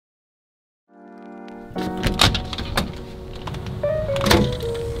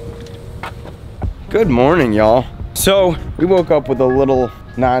Good morning, y'all. So we woke up with a little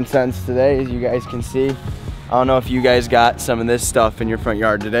nonsense today, as you guys can see. I don't know if you guys got some of this stuff in your front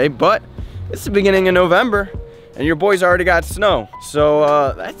yard today, but it's the beginning of November and your boys already got snow.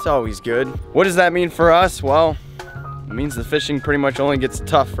 So that's always good. What does that mean for us? Well, it means the fishing pretty much only gets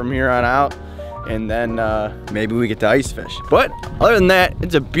tough from here on out. And then maybe we get to ice fish. But other than that,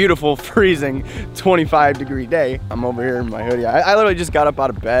 it's a beautiful, freezing 25-degree day. I'm over here in my hoodie. I literally just got up out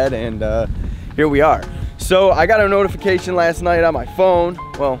of bed and here we are. So I got a notification last night on my phone,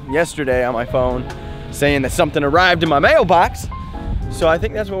 well, yesterday on my phone, saying that something arrived in my mailbox. So I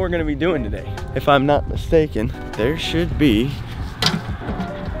think that's what we're gonna be doing today. If I'm not mistaken, there should be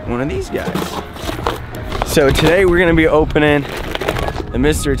one of these guys. So today we're gonna be opening the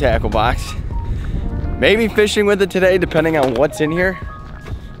mystery tackle box. Maybe fishing with it today, depending on what's in here.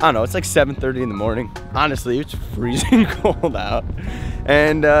 I don't know, it's like 7:30 in the morning. Honestly, it's freezing cold out.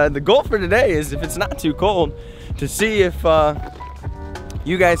 And the goal for today is, if it's not too cold, to see if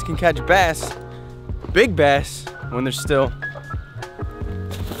you guys can catch bass, big bass, when there's still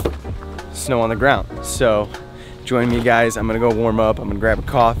snow on the ground. So join me, guys. I'm gonna go warm up, I'm gonna grab a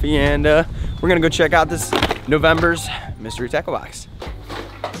coffee, and we're gonna go check out this November's mystery tackle box.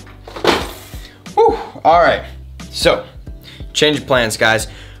 Whew. All right, so change of plans, guys.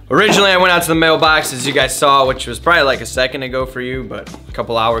 Originally, I went out to the mailbox, as you guys saw, which was probably like a second ago for you, but a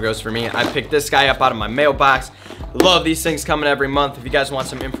couple hours ago for me. I picked this guy up out of my mailbox. Love these things coming every month. If you guys want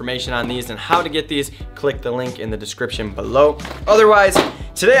some information on these and how to get these, click the link in the description below. Otherwise,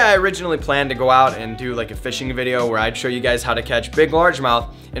 today I originally planned to go out and do like a fishing video where I'd show you guys how to catch big largemouth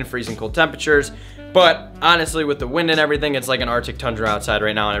in freezing cold temperatures. But honestly, with the wind and everything, it's like an Arctic tundra outside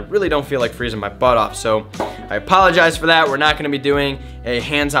right now, and I really don't feel like freezing my butt off. So I apologize for that. We're not gonna be doing a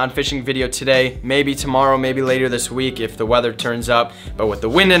hands-on fishing video today. Maybe tomorrow, maybe later this week if the weather turns up. But with the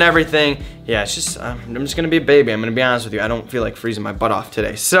wind and everything, yeah, it's just, I'm just gonna be a baby. I'm gonna be honest with you. I don't feel like freezing my butt off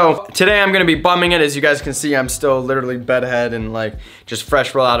today. So today I'm gonna be bumming it. As you guys can see, I'm still literally bedhead and like just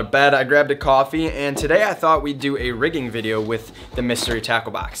fresh roll out of bed. I grabbed a coffee, and today I thought we'd do a rigging video with the mystery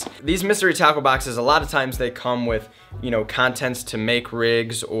tackle box. These mystery tackle boxes, a lot of times they come with, you know, contents to make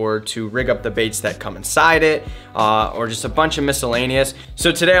rigs or to rig up the baits that come inside it, or just a bunch of miscellaneous.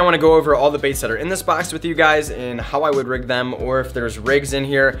 So today I want to go over all the baits that are in this box with you guys and how I would rig them, or if there's rigs in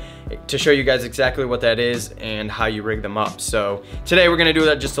here, to show you guys exactly what that is and how you rig them up. So today we're gonna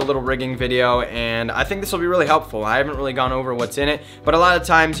do just a little rigging video, and I think this will be really helpful. I haven't really gone over what's in it, but a lot of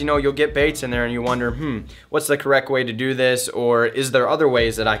times, you know, you'll get baits in there and you wonder, what's the correct way to do this, or is there other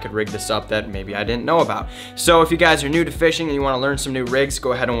ways that I could rig this up that maybe I didn't know about? So if you guys are new to fishing and you want to learn some new rigs,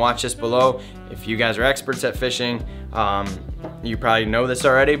 go ahead and watch this below. If you guys are experts at fishing, you probably know this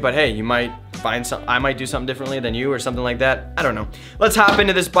already, but hey, you might find some, I might do something differently than you or something like that. I don't know. Let's hop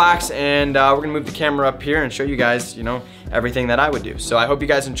into this box, and we're gonna move the camera up here and show you guys, you know, everything that I would do. So I hope you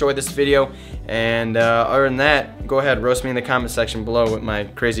guys enjoyed this video, and other than that, go ahead, roast me in the comment section below with my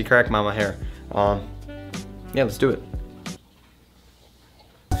crazy crack mama hair. Yeah, let's do it.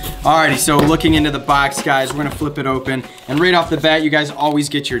 Alrighty, so looking into the box, guys, we're gonna flip it open, and right off the bat, you guys always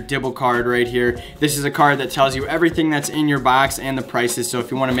get your Dibble card right here. This is a card that tells you everything that's in your box and the prices, so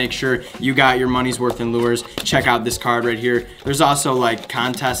if you wanna make sure you got your money's worth in lures, check out this card right here. There's also like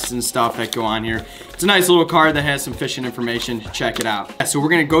contests and stuff that go on here. It's a nice little card that has some fishing information. Check it out. So we're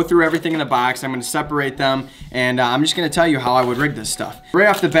gonna go through everything in the box. I'm gonna separate them, and I'm just gonna tell you how I would rig this stuff. Right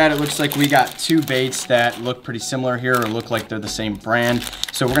off the bat, it looks like we got two baits that look pretty similar here, or look like they're the same brand.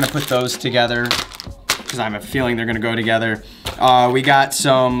 So we're gonna put those together because I have a feeling they're gonna go together. We got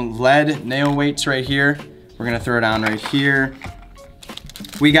some lead nail weights right here. We're gonna throw it down right here.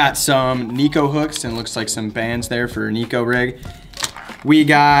 We got some Nico hooks, and looks like some bands there for a Nico rig. We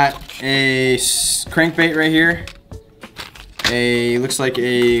got a crankbait right here. Looks like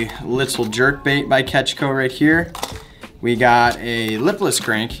a little jerk bait by Catchco right here. We got a lipless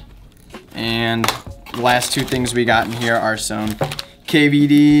crank, and the last two things we got in here are some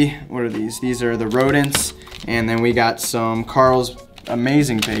KVD, what are these? These are the rodents, and then we got some Carl's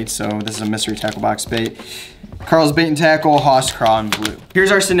amazing baits. So this is a mystery tackle box bait. Carl's Bait and Tackle, Hoss Craw, and Blue.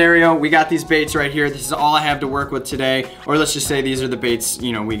 Here's our scenario. We got these baits right here. This is all I have to work with today, or let's just say these are the baits,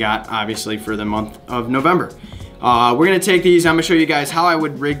 you know, we got obviously for the month of November. We're gonna take these, I'm gonna show you guys how I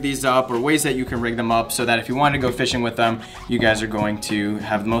would rig these up, or ways that you can rig them up so that if you want to go fishing with them, you guys are going to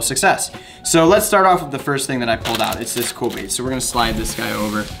have the most success. So let's start off with the first thing that I pulled out. It's this Cool Bait. So we're gonna slide this guy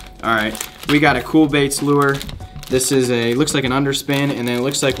over. All right, we got a Cool Baits lure. This is looks like an underspin, and then it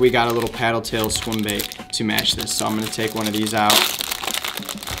looks like we got a little paddle tail swim bait to match this. So I'm gonna take one of these out.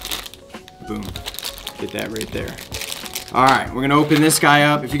 Boom. Get that right there. All right, we're gonna open this guy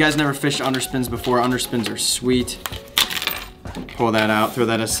up. If you guys never fished underspins before, underspins are sweet. Pull that out, throw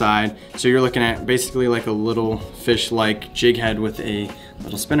that aside. So you're looking at basically like a little fish-like jig head with a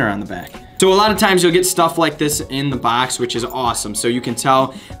little spinner on the back. So a lot of times you'll get stuff like this in the box, which is awesome. So you can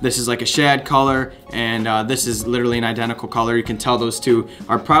tell this is like a shad color, and this is literally an identical color. You can tell those two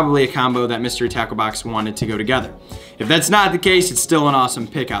are probably a combo that Mystery Tackle Box wanted to go together. If that's not the case, it's still an awesome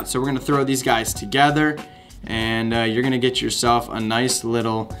pick out. So we're gonna throw these guys together, and you're gonna get yourself a nice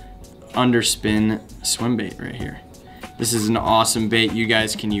little underspin swim bait right here. This is an awesome bait you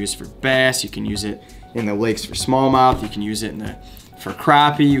guys can use for bass. You can use it in the lakes for smallmouth. You can use it for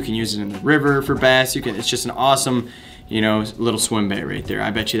crappie. You can use it in the river for bass. It's just an awesome, you know, little swim bait right there.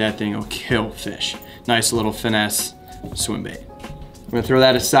 I bet you that thing will kill fish. Nice little finesse swim bait. I'm gonna throw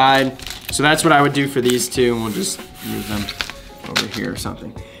that aside. So that's what I would do for these two, and we'll just move them over here or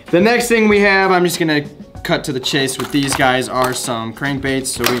something. The next thing we have, I'm just gonna cut to the chase with these guys, are some crankbaits.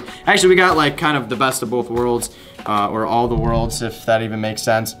 So we got like kind of the best of both worlds. Or all the worlds, if that even makes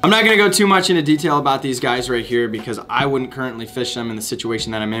sense. I'm not gonna go too much into detail about these guys right here because I wouldn't currently fish them in the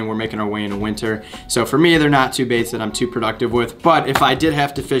situation that I'm in. We're making our way into winter. So for me, they're not two baits that I'm too productive with. But if I did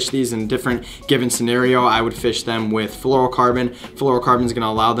have to fish these in a different given scenario, I would fish them with fluorocarbon. Fluorocarbon is gonna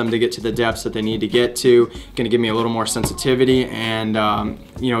allow them to get to the depths that they need to get to. Gonna give me a little more sensitivity. And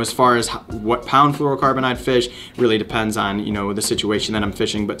you know, as far as what pound fluorocarbon I'd fish, really depends on, you know, the situation that I'm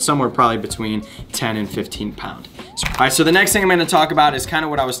fishing, but somewhere probably between 10 and 15 pound. All right, so the next thing I'm gonna talk about is kind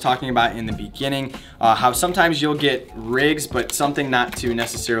of what I was talking about in the beginning, how sometimes you'll get rigs, but something not to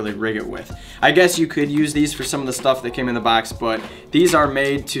necessarily rig it with. I guess you could use these for some of the stuff that came in the box, but these are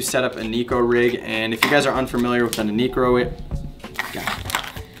made to set up a Nico rig, and if you guys are unfamiliar with a Nico rig,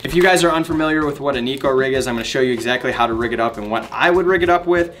 if you guys are unfamiliar with what a Nico rig is, I'm going to show you exactly how to rig it up and what I would rig it up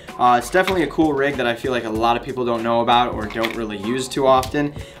with. It's definitely a cool rig that I feel like a lot of people don't know about or don't really use too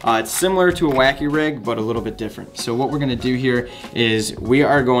often. It's similar to a wacky rig, but a little bit different. So what we're going to do here is we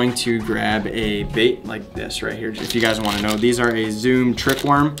are going to grab a bait like this right here. If you guys want to know, these are a Zoom trick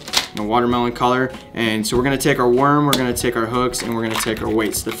worm in a watermelon color. And so we're going to take our worm, we're going to take our hooks, and we're going to take our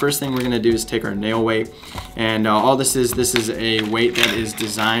weights. The first thing we're going to do is take our nail weight. And all this is a weight that is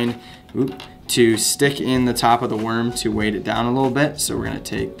designed to stick in the top of the worm to weight it down a little bit. So we're gonna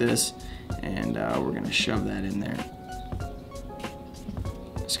take this and we're gonna shove that in there.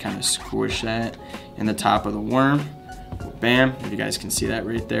 Just kind of squish that in the top of the worm. Bam, if you guys can see that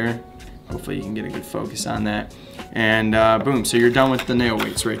right there. Hopefully you can get a good focus on that. And boom, so you're done with the nail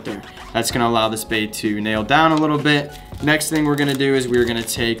weights right there. That's gonna allow this bait to nail down a little bit. Next thing we're gonna do is we're gonna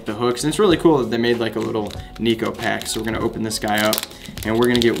take the hooks, and it's really cool that they made like a little Nico pack. So we're gonna open this guy up, and we're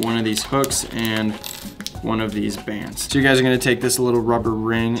gonna get one of these hooks and one of these bands. So you guys are gonna take this little rubber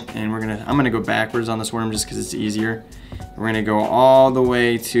ring, and I'm gonna go backwards on this worm just because it's easier. We're gonna go all the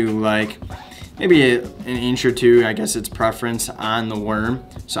way to like maybe an inch or two, I guess it's preference on the worm.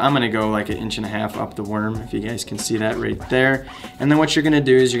 So I'm gonna go like 1.5 inches up the worm, if you guys can see that right there. And then what you're gonna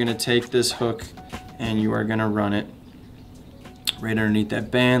do is you're gonna take this hook and you are gonna run it right underneath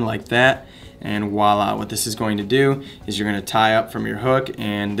that band like that. And voila, what this is going to do is you're gonna tie up from your hook,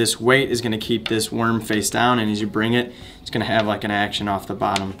 and this weight is gonna keep this worm face down, and as you bring it, it's gonna have like an action off the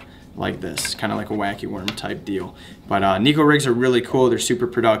bottom like this, kind of like a wacky worm type deal. But Nico rigs are really cool, they're super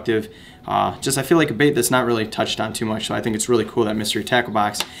productive. Just I feel like a bait that's not really touched on too much, so I think it's really cool that Mystery Tackle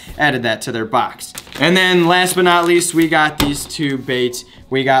Box added that to their box. And then last but not least, we got these two baits.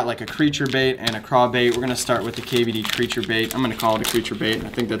 We got like a creature bait and a craw bait. We're gonna start with the KVD creature bait. I'm gonna call it a creature bait, I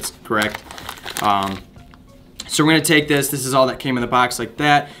think that's correct. So we're gonna take this is all that came in the box like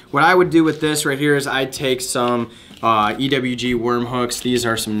that. What I would do with this right here is I'd take some EWG worm hooks. These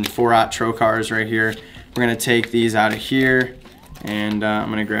are some 4/0 trocars right here. We're gonna take these out of here, and I'm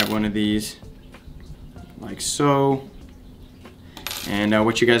gonna grab one of these like so. And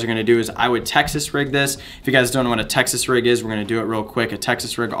what you guys are gonna do is I would Texas rig this. If you guys don't know what a Texas rig is, we're gonna do it real quick. A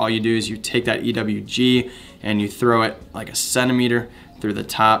Texas rig, all you do is you take that EWG and you throw it like 1 centimeter through the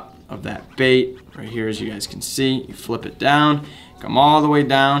top of that bait right here, as you guys can see. You flip it down, come all the way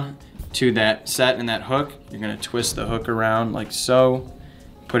down to that set and that hook. You're gonna twist the hook around like so,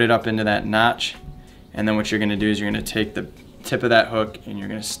 put it up into that notch, and then what you're gonna do is you're gonna take the tip of that hook and you're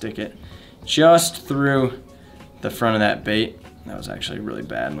gonna stick it just through the front of that bait. That was actually really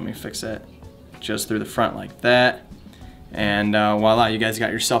bad, let me fix that. Just through the front like that. And voila, you guys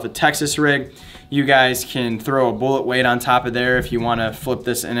got yourself a Texas rig. You guys can throw a bullet weight on top of there if you wanna flip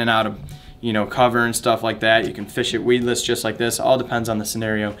this in and out of, you know, cover and stuff like that. You can fish it weedless just like this. All depends on the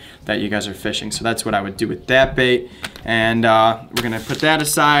scenario that you guys are fishing. So that's what I would do with that bait. And we're gonna put that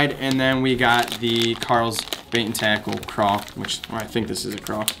aside. And then we got the Carl's Bait and Tackle crawl, which I think this is a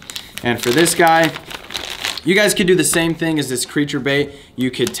crawl. And for this guy, you guys could do the same thing as this creature bait. You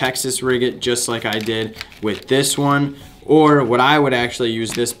could Texas rig it just like I did with this one. Or what I would actually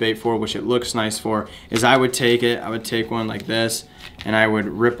use this bait for, which it looks nice for, is I would take one like this, and I would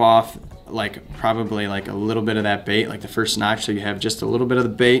rip off like probably like a little bit of that bait, like the first notch, so you have just a little bit of the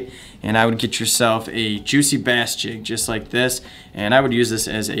bait, and I would get yourself a juicy bass jig just like this, and I would use this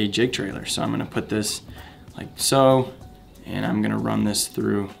as a jig trailer. So I'm gonna put this like so, and I'm gonna run this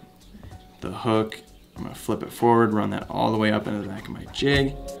through the hook. I'm gonna flip it forward, run that all the way up into the back of my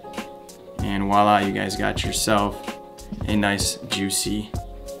jig, and voila, you guys got yourself a nice juicy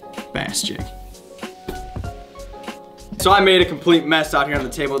bass jig. So I made a complete mess out here on the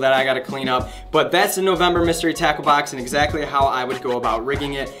table that I gotta clean up, but that's the November mystery tackle box and exactly how I would go about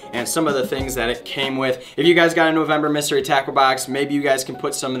rigging it and some of the things that it came with. If you guys got a November mystery tackle box, maybe you guys can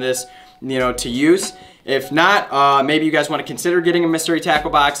put some of this, you know, to use. If not, maybe you guys want to consider getting a mystery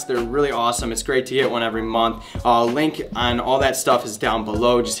tackle box. They're really awesome. It's great to get one every month. Link on all that stuff is down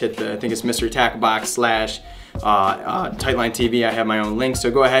below. Just hit the, I think it's mystery tackle box / TightlineTV. I have my own link, so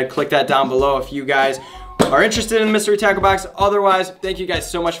go ahead, click that down below if you guys are interested in the mystery tackle box. Otherwise, thank you guys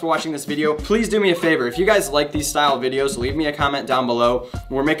so much for watching this video. Please do me a favor, if you guys like these style videos, leave me a comment down below.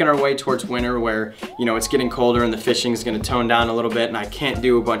 We're making our way towards winter where, you know, it's getting colder and the fishing is gonna tone down a little bit, and I can't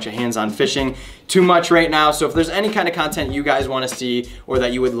do a bunch of hands-on fishing too much right now. So if there's any kind of content you guys wanna see or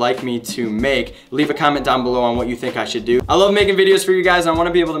that you would like me to make, leave a comment down below on what you think I should do. I love making videos for you guys. I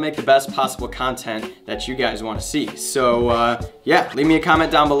wanna be able to make the best possible content that you guys wanna see. So yeah, leave me a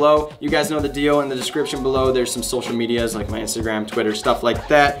comment down below. You guys know the deal. In the description below, there's some social medias like my Instagram, Twitter, stuff like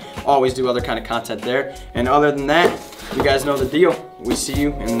that. Always do other kind of content there. And other than that, you guys know the deal. We see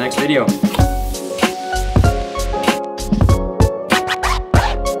you in the next video.